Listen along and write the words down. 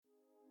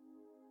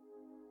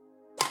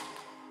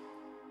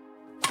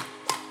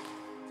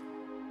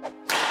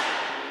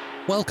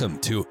Welcome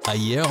to A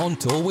Year on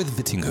Tour with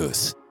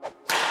Vittinghus.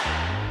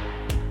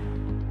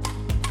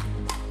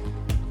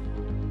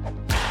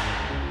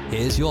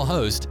 Here's your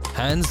host,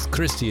 Hans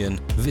Christian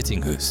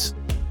Vittinghus.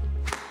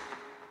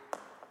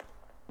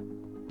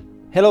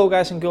 Hello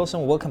guys and girls,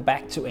 and welcome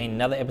back to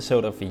another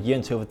episode of A Year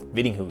on Tour with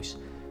Vittinghus.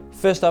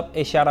 First up,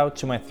 a shout out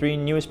to my three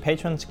newest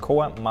patrons,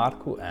 Koa,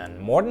 Marco and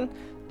Morten.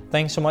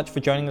 Thanks so much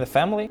for joining the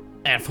family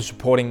and for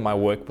supporting my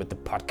work with the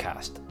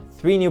podcast.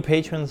 3 new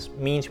patrons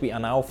means we are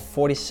now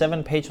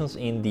 47 patrons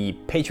in the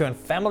Patreon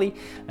family,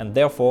 and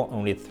therefore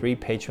only 3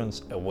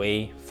 patrons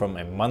away from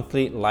a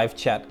monthly live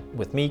chat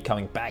with me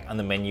coming back on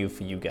the menu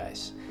for you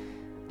guys.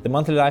 The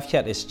monthly live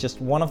chat is just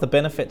one of the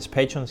benefits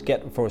patrons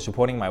get for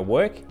supporting my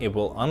work. It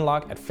will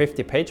unlock at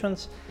 50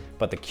 patrons,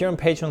 but the current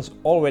patrons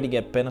already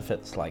get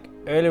benefits like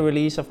early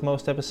release of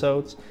most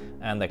episodes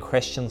and the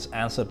questions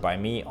answered by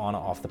me on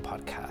or off the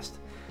podcast.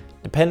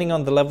 Depending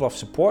on the level of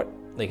support,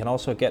 they can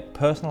also get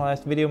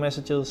personalized video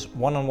messages,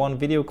 one-on-one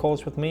video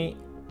calls with me,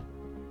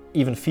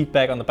 even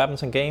feedback on the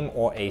badminton game,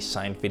 or a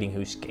signed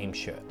Vittinghus game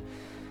shirt.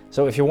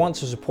 So if you want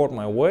to support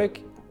my work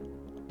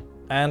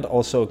and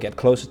also get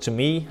closer to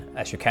me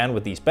as you can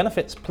with these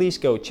benefits, please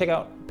go check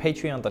out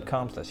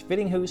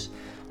patreon.com/Vittinghus,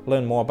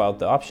 learn more about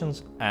the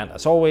options, and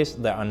as always,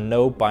 there are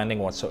no binding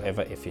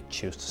whatsoever if you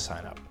choose to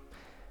sign up.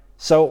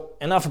 So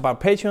enough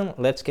about Patreon,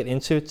 let's get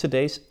into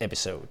today's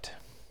episode.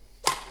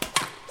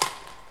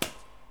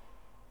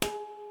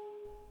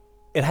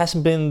 It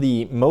hasn't been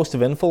the most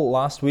eventful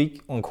last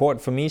week on court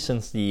for me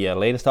since the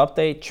latest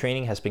update.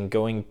 Training has been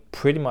going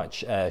pretty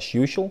much as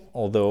usual,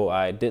 although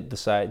I did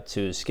decide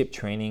to skip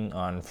training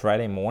on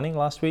Friday morning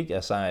last week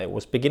as I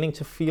was beginning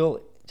to feel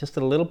just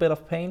a little bit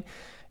of pain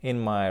in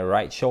my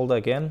right shoulder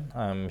again.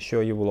 I'm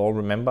sure you will all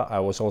remember I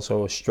was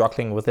also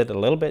struggling with it a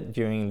little bit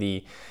during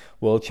the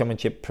World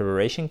Championship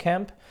preparation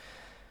camp.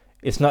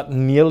 It's not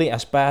nearly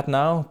as bad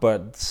now,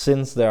 but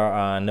since there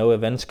are no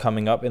events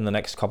coming up in the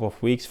next couple of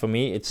weeks for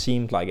me, it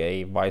seemed like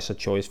a wiser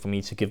choice for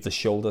me to give the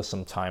shoulder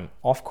some time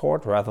off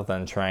court rather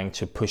than trying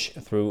to push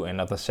through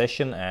another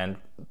session and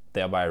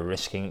thereby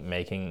risking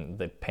making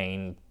the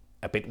pain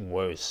a bit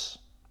worse.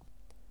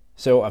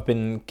 So I've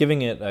been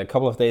giving it a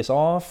couple of days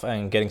off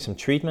and getting some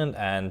treatment,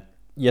 and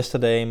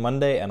yesterday,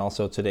 Monday, and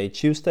also today,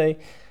 Tuesday,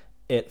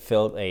 it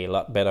felt a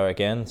lot better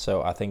again.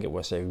 So I think it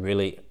was a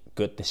really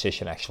good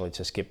decision actually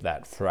to skip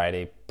that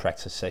Friday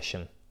practice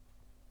session.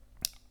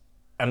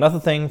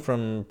 Another thing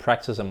from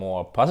practice, a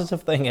more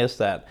positive thing, is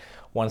that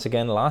once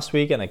again last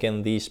week and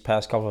again these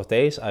past couple of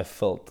days, I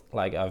felt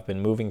like I've been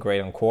moving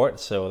great on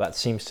court. So that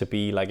seems to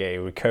be like a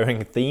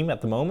recurring theme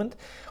at the moment,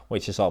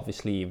 which is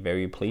obviously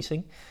very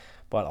pleasing.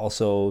 But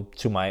also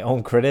to my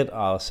own credit,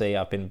 I'll say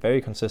I've been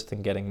very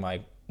consistent getting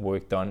my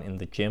work done in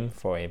the gym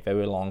for a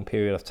very long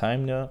period of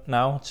time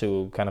now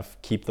to kind of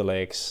keep the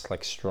legs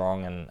like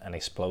strong and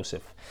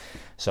explosive.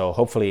 So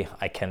hopefully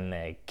I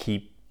can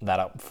keep that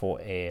up for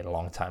a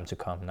long time to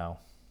come now.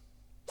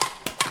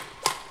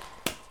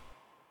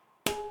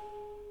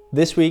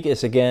 This week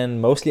is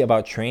again mostly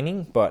about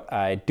training, but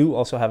I do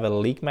also have a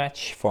league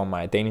match for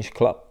my Danish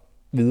club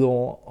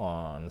Hvidovre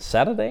on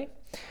Saturday.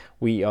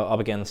 We are up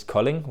against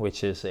Kolding,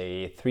 which is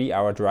a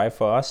 3-hour drive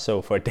for us.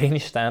 So for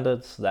Danish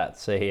standards,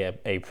 that's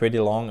a pretty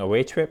long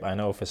away trip. I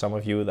know for some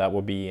of you that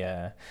will be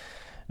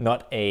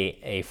not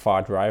a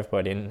far drive,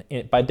 but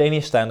by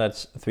Danish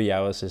standards, 3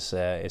 hours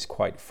is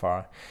quite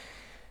far.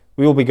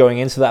 We will be going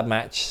into that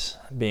match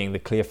being the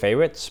clear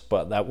favorites,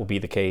 but that will be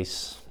the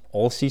case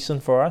all season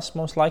for us,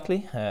 most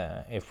likely,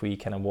 if we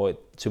can avoid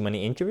too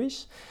many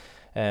injuries.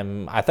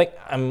 I think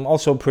I'm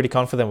also pretty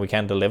confident we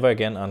can deliver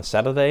again on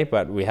Saturday,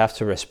 but we have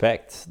to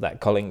respect that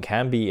Kolding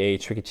can be a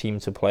tricky team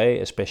to play,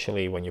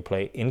 especially when you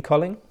play in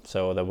Kolding.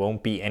 So there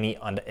won't be any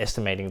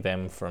underestimating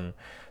them from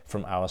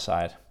our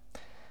side.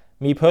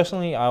 Me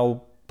personally,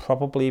 I'll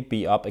probably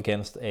be up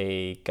against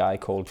a guy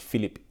called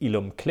Philip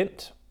Ilum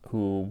Klint,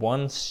 who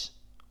once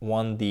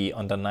won the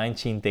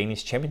under-19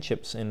 Danish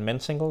championships in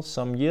men's singles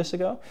some years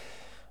ago.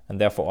 And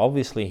therefore,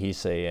 obviously,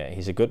 he's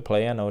a good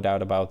player, no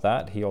doubt about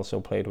that. He also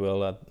played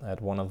well at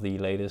one of the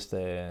latest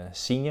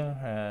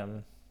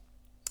senior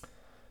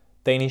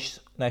Danish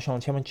national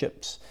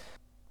championships.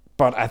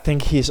 But I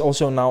think he's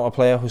also now a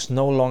player who's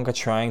no longer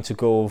trying to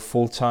go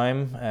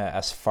full-time,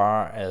 as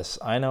far as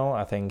I know.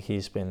 I think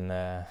he's been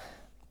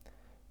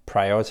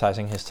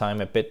prioritizing his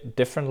time a bit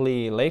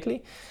differently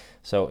lately.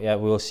 So yeah,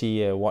 we'll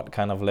see what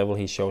kind of level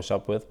he shows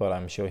up with, but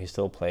I'm sure he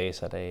still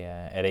plays at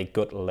a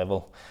good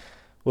level.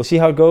 We'll see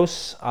how it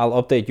goes.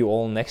 I'll update you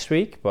all next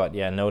week, but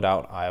yeah, no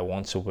doubt I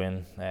want to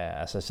win.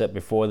 As I said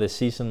before this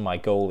season, my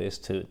goal is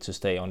to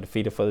stay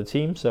undefeated for the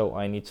team, so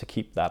I need to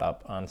keep that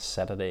up on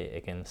Saturday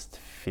against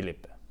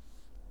Philip.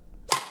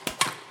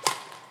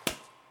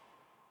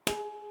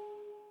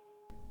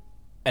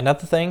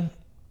 Another thing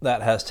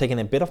that has taken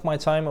a bit of my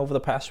time over the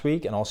past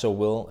week, and also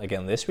will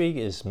again this week,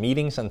 is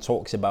meetings and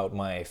talks about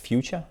my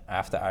future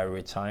after I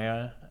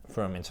retire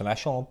from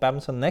international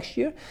badminton next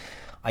year.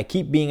 I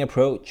keep being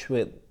approached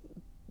with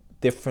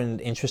different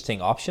interesting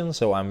options,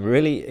 so I'm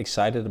really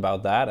excited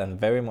about that and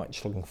very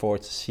much looking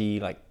forward to see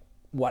like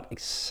what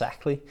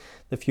exactly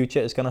the future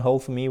is going to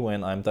hold for me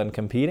when I'm done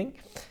competing.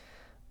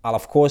 I'll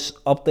of course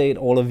update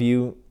all of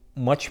you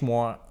much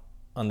more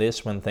on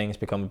this when things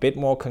become a bit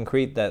more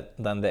concrete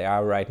than they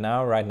are right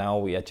now. Right now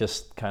we are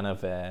just kind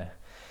of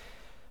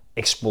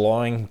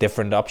exploring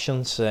different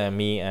options,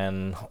 me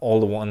and all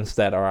the ones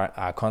that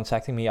are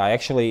contacting me. I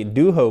actually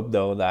do hope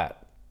though that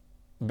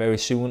very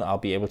soon I'll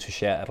be able to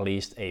share at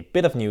least a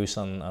bit of news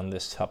on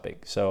this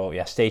topic. So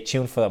yeah, stay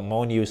tuned for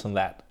more news on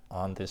that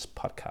on this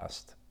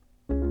podcast.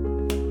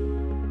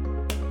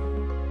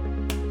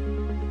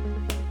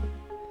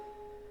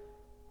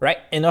 Right,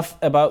 enough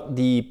about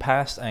the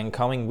past and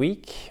coming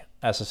week.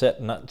 As I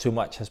said, not too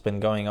much has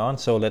been going on,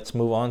 so let's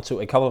move on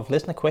to a couple of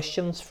listener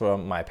questions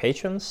from my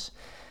patrons.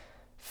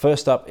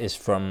 First up is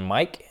from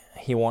Mike.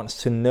 He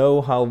wants to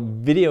know how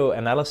video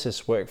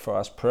analysis work for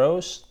us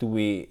pros. Do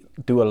we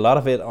do a lot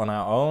of it on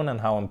our own,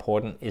 and how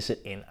important is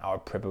it in our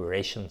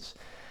preparations?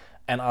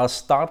 And I'll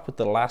start with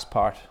the last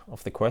part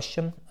of the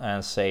question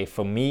and say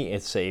for me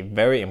it's a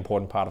very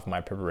important part of my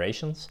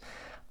preparations.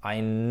 I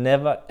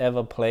never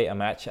ever play a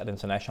match at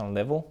international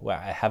level where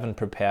I haven't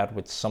prepared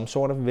with some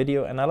sort of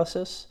video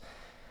analysis.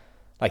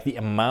 Like the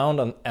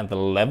amount and the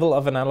level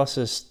of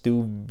analysis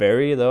do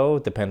vary though,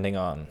 depending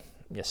on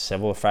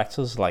several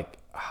factors, like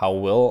how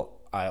well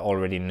I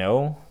already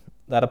know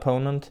that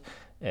opponent,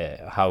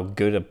 how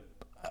good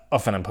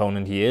of an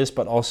opponent he is,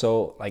 but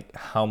also like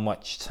how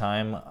much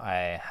time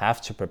I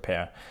have to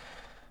prepare.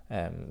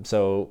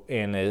 So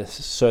in a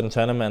certain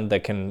tournament I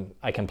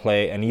can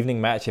play an evening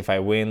match. If I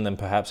win, then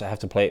perhaps I have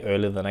to play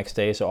early the next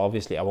day. So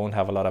obviously I won't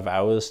have a lot of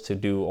hours to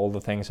do all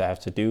the things I have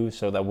to do.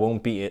 So there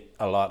won't be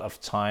a lot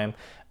of time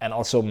and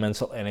also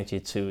mental energy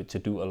to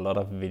do a lot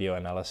of video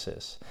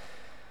analysis.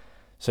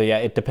 So yeah,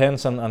 it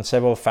depends on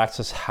several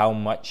factors how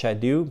much I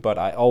do, but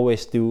I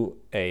always do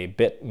a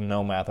bit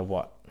no matter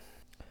what.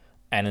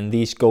 And in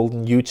these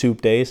golden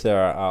YouTube days,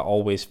 there are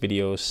always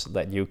videos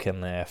that you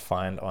can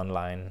find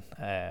online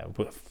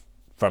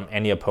from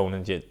any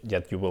opponent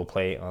that you will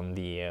play on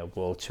the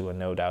World Tour,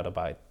 no doubt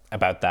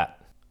about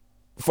that.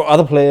 For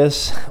other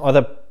players,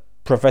 other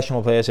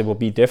professional players, it will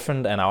be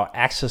different, and our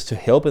access to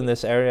help in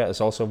this area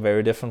is also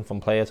very different from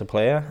player to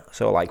player.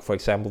 So like for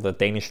example, the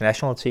Danish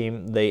national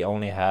team, they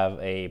only have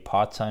a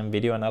part-time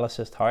video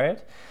analyst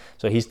hired.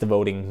 So he's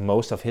devoting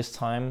most of his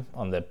time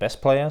on the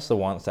best players, the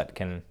ones that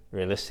can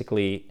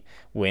realistically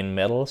win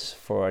medals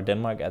for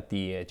Denmark at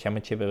the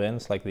championship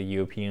events like the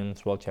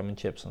Europeans, World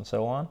Championships and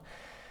so on.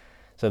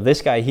 So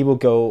this guy, he will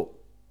go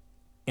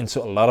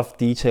into a lot of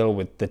detail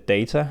with the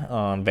data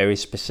on very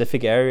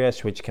specific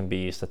areas, which can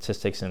be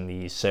statistics in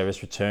the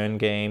service return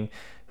game,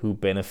 who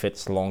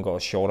benefits longer or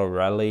shorter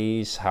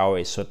rallies, how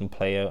a certain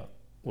player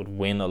would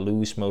win or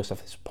lose most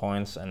of his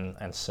points,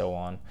 and so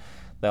on.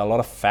 There are a lot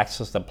of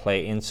factors that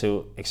play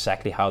into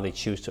exactly how they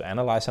choose to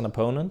analyze an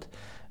opponent.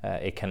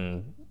 It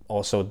can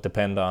also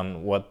depend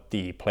on what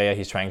the player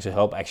he's trying to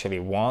help actually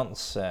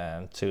wants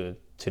to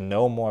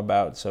know more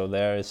about. So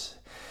there is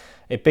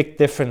a big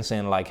difference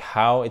in like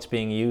how it's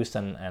being used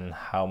and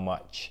how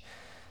much.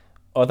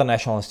 Other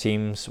national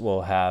teams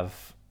will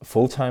have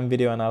full-time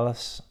video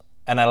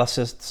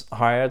analysts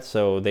hired,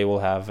 so they will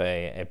have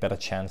a better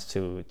chance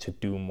to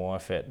do more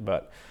of it.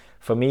 But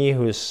for me,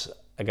 who's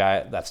a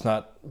guy that's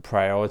not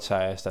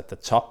prioritized at the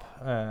top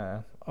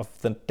of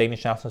the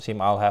Danish national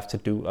team, I'll have to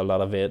do a lot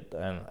of it,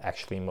 and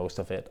actually most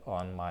of it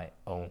on my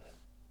own.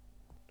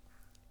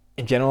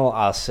 In general,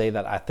 I'll say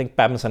that I think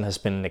badminton has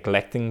been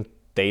neglecting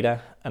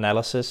data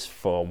analysis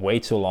for way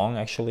too long,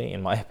 actually,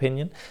 in my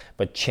opinion.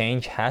 But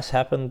change has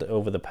happened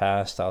over the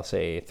past, I'll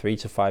say, 3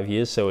 to 5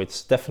 years. So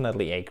it's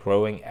definitely a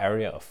growing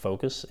area of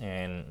focus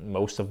in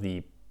most of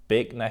the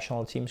big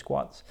national team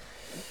squads.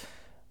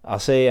 I'll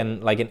say,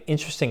 an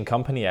interesting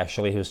company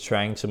actually who's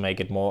trying to make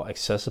it more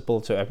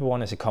accessible to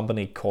everyone is a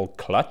company called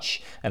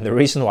Clutch. And the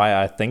reason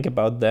why I think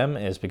about them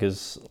is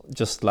because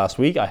just last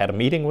week I had a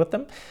meeting with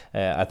them.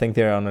 I think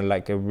they're on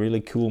a really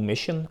cool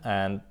mission,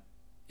 and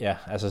yeah,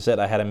 as I said,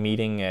 I had a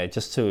meeting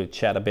just to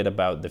chat a bit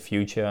about the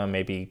future,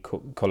 maybe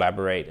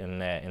collaborate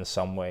in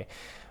some way.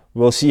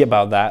 We'll see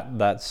about that.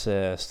 That's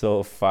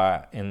still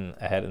far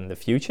ahead in the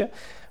future.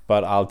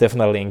 But I'll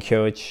definitely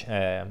encourage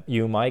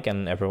you, Mike,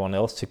 and everyone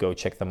else to go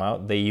check them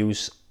out. They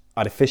use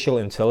artificial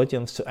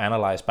intelligence to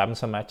analyze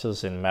badminton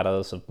matches in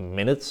matters of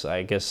minutes,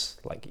 I guess,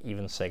 like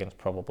even seconds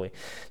probably.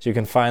 So you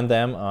can find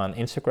them on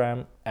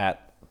Instagram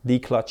at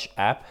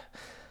 @theclutchapp.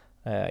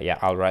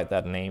 I'll write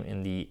that name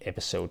in the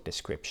episode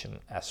description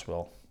as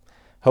well.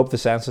 Hope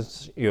this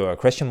answers your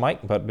question, Mike,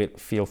 but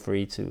feel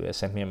free to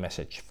send me a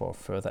message for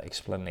further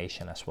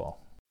explanation as well.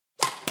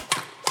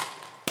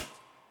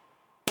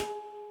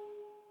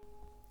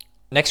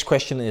 Next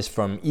question is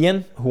from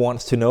Ian, who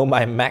wants to know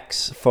my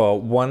max for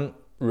 1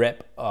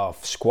 rep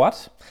of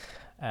squat.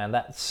 And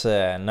that's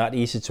not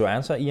easy to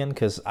answer, Ian,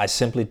 because I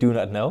simply do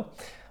not know.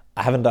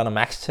 I haven't done a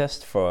max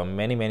test for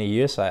many, many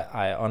years.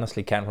 I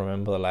honestly can't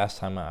remember the last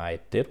time I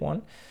did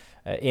one.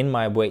 In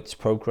my weights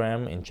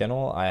program in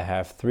general, I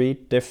have 3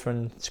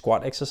 different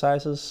squat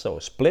exercises. So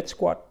split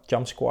squat,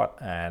 jump squat,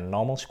 and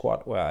normal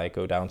squat, where I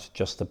go down to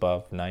just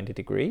above 90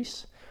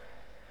 degrees.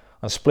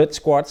 On split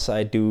squats,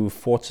 I do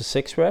 4 to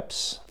 6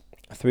 reps,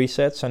 3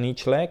 sets on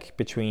each leg,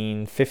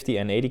 between 50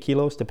 and 80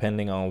 kilos,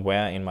 depending on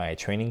where in my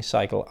training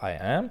cycle I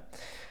am.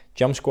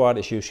 Jump squat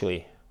is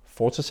usually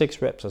 4 to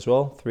 6 reps as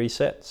well, 3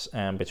 sets,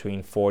 and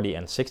between 40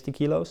 and 60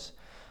 kilos.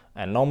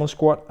 And normal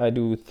squat, I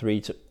do 3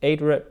 to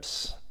 8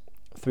 reps,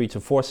 3 to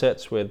 4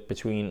 sets with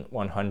between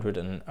 100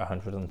 and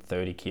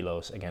 130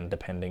 kilos, again,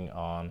 depending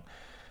on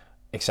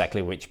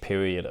exactly which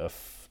period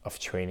of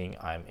training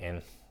I'm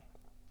in.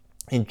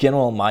 In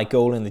general, my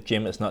goal in the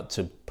gym is not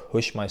to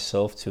push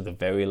myself to the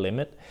very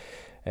limit.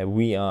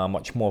 We are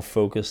much more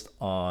focused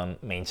on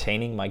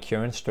maintaining my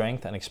current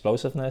strength and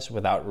explosiveness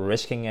without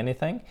risking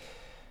anything.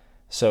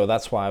 So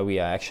that's why we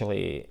are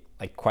actually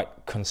quite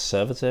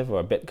conservative, or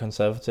a bit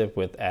conservative,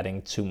 with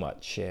adding too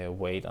much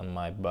weight on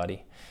my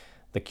body.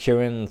 The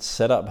current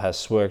setup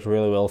has worked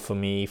really well for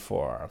me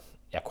for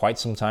quite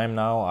some time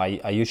now.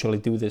 I usually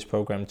do this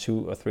program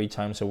 2 or 3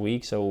 times a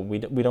week, so we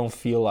don't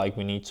feel like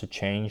we need to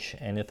change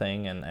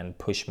anything and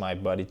push my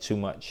body too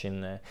much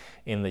in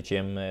the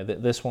gym.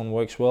 This one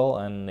works well,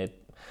 and it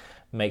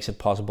makes it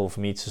possible for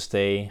me to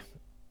stay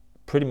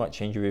pretty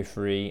much injury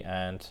free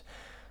and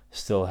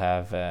still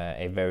have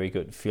a very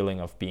good feeling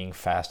of being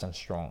fast and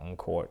strong on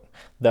court.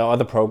 There are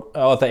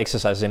other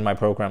exercises in my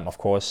program, of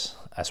course,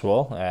 as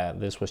well.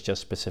 This was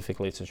just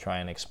specifically to try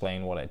and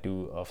explain what I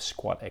do of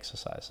squat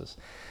exercises.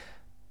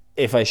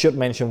 If I should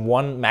mention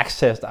one max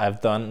test I've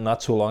done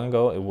not too long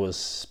ago, it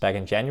was back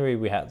in January.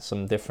 We had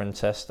some different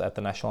tests at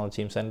the National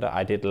Team Center.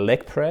 I did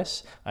leg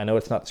press. I know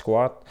it's not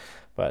squat,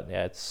 but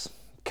it's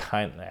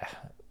kind of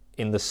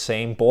in the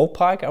same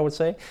ballpark, I would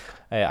say.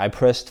 I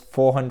pressed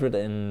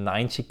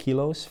 490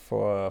 kilos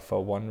for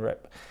 1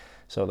 rep.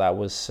 So that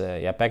was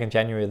back in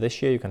January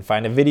this year. You can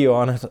find a video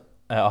on it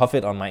of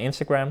it on my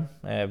Instagram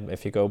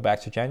if you go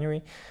back to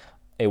January.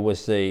 It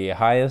was the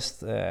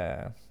highest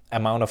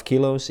amount of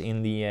kilos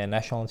in the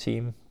national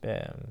team.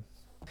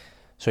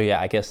 So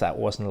I guess that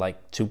wasn't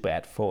too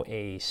bad for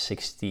a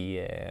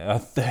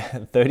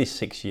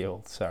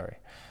 36-year-old. Sorry.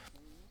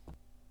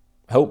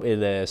 Hope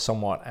it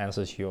somewhat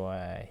answers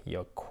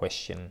your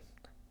question,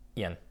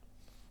 Ian.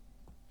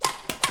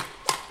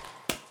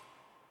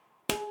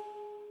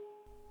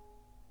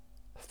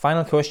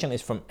 Final question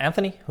is from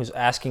Anthony, who's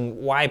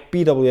asking why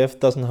BWF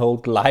doesn't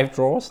hold live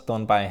draws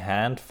done by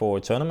hand for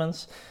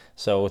tournaments.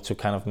 So to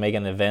kind of make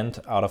an event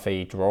out of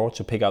a draw,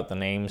 to pick out the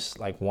names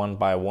one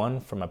by one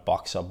from a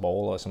box or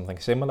ball or something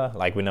similar,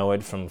 like we know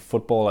it from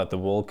football at the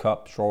World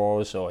Cup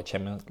draws or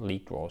Champions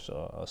League draws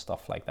or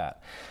stuff like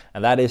that.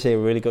 And that is a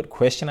really good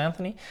question,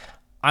 Anthony.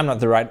 I'm not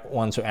the right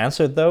one to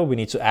answer it, though. We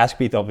need to ask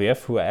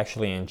BWF, who are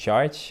actually in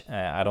charge.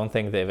 I don't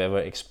think they've ever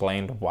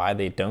explained why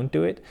they don't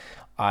do it.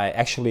 I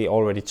actually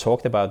already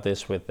talked about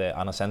this with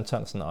Anders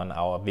Antonsen on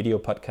our video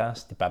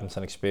podcast, The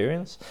Badminton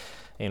Experience,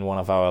 in one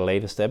of our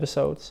latest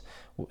episodes.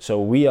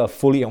 So we are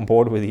fully on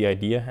board with the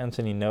idea,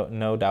 Anthony,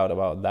 no doubt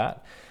about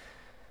that.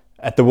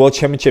 At the World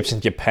Championships in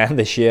Japan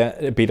this year,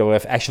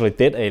 BWF actually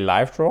did a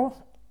live draw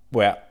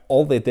where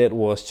all they did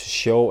was to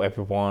show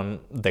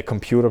everyone the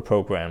computer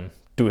program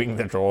doing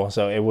the draw.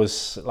 So it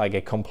was a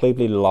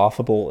completely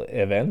laughable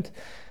event.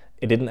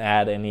 It didn't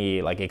add any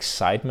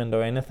excitement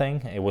or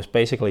anything. It was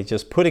basically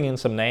just putting in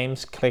some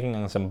names, clicking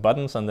on some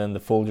buttons, and then the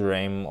full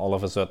dream all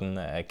of a sudden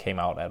came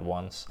out at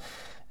once.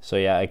 So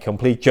a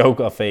complete joke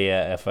of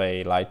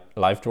a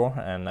live draw,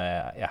 and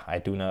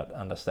I do not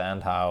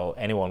understand how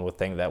anyone would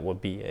think that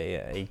would be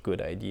a good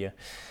idea.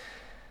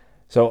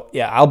 So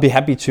I'll be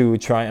happy to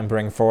try and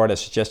bring forward a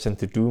suggestion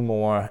to do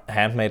more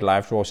handmade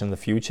live draws in the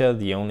future.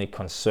 The only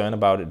concern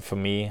about it for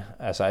me,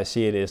 as I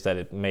see it, is that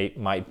it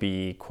might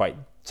be quite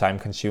time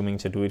consuming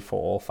to do it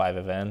for all 5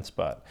 events,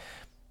 but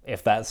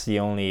if that's the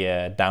only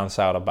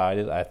downside about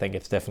it, I think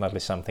it's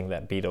definitely something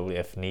that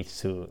BWF needs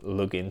to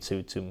look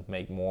into to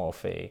make more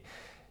of a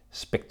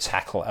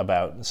spectacle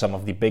about some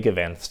of the big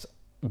events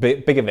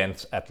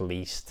at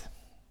least.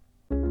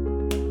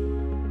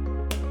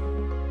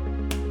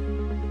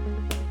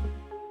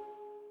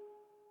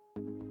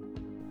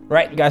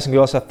 Right, guys and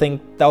girls, I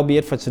think that'll be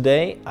it for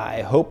today.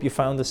 I hope you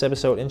found this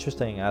episode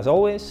interesting. As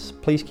always,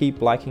 please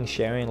keep liking,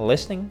 sharing,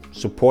 listening,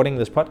 supporting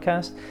this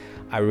podcast.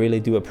 I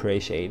really do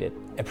appreciate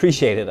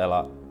it a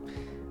lot.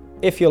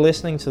 If you're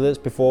listening to this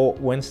before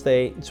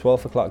Wednesday,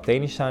 12 o'clock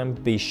Danish time,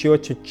 be sure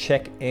to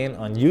check in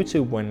on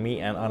YouTube when me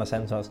and Anders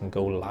Antonsen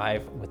go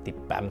live with the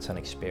Badminton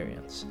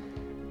Experience.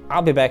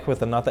 I'll be back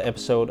with another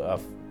episode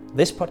of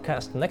this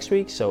podcast next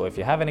week, so if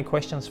you have any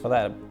questions for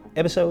that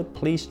episode,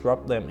 please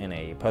drop them in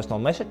a personal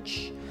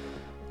message.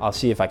 I'll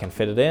see if I can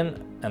fit it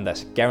in, and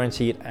that's a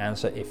guaranteed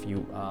answer if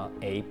you are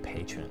a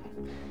patron.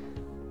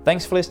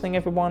 Thanks for listening,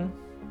 everyone.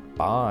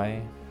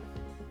 Bye.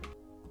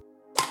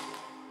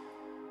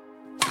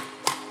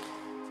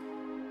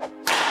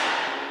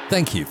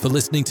 Thank you for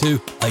listening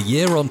to A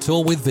Year on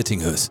Tour with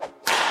Vittinghus.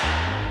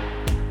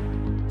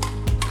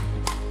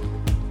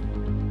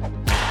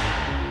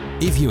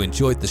 If you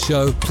enjoyed the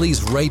show,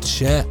 please rate,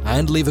 share,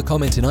 and leave a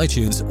comment in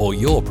iTunes or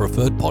your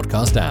preferred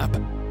podcast app.